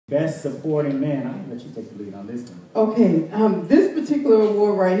Best Supporting Man. I'm going to let you take the lead on this one. Okay, this particular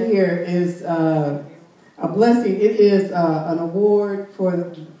award right here is a blessing. It is an award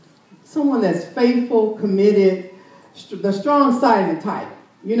for someone that's faithful, committed, the strong-sided type.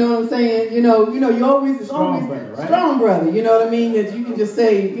 You know what I'm saying? You always, it's Strong always brother, right? strong brother. You know what I mean? That you can just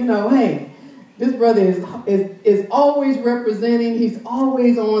say, hey, this brother is always representing. He's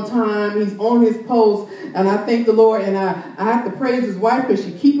always on time. He's on his post. And I thank the Lord. And I have to praise his wife because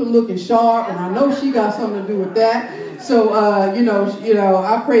she keep him looking sharp. And I know she got something to do with that. So,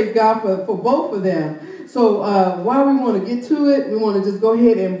 I praise God for both of them. So while we want to get to it, we want to just go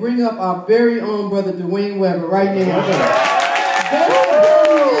ahead and bring up our very own brother Dwayne Weber right now.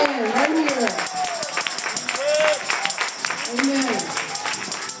 Right here. Amen.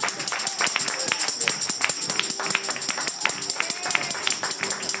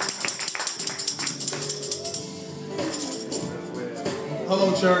 Hello,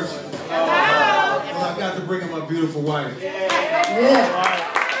 church. Well, I got to bring up my beautiful wife. Yeah.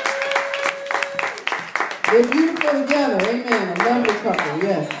 They're beautiful together. Amen. A lovely couple.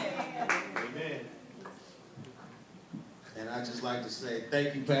 Yes. Amen. And I just like to say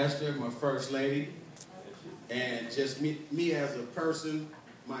thank you, Pastor, my first lady, and just me as a person,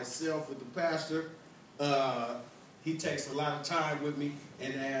 myself with the pastor. He takes a lot of time with me,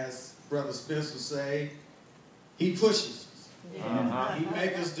 and as Brother Spencer say, he pushes us. He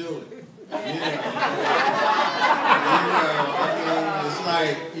make us do it. It's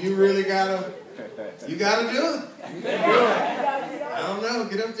like you really gotta do it. I don't know,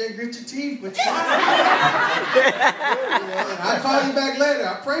 get up there and grit your teeth, but I'll call you back later.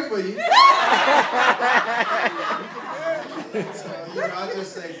 I'll pray for you. So, I'll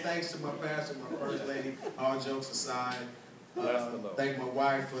just say thanks to my pastor, my first lady, all jokes aside. Thank my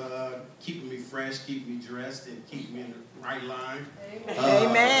wife for keeping me fresh, keeping me dressed, and keeping me in the right line.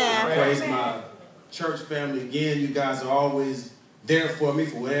 Amen. I praise my church family again. You guys are always there for me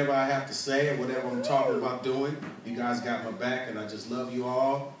for whatever I have to say and whatever I'm talking about doing. You guys got my back, and I just love you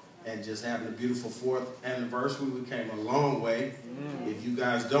all. And just having a beautiful 4th anniversary. We came a long way. If you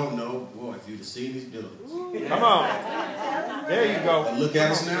guys don't know, boy, if you'd have seen these buildings. Come on. There you go. But look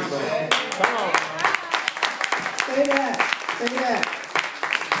at us now. Come on. Say that. Say that.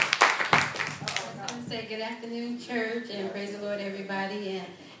 I want to say good afternoon, church, and praise the Lord, everybody. And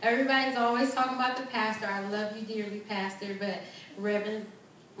everybody's always talking about the pastor. I love you dearly, Pastor, but Reverend,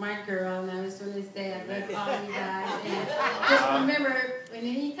 my girl, and I just want to say I love all of you guys. And just remember, when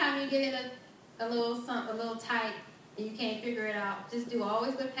anytime you get in a little tight and you can't figure it out, just do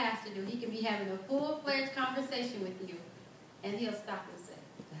always what Pastor do. He can be having a full-fledged conversation with you, and he'll stop and say,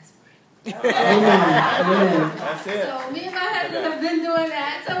 "Let's pray." That's it. So me and my husband have been doing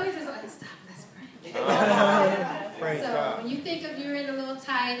that. So he's just like, "Stop, let's pray." So when you think of you're in a little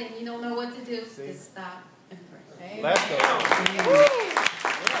tight and you don't know what to do, just stop and pray. Let's go.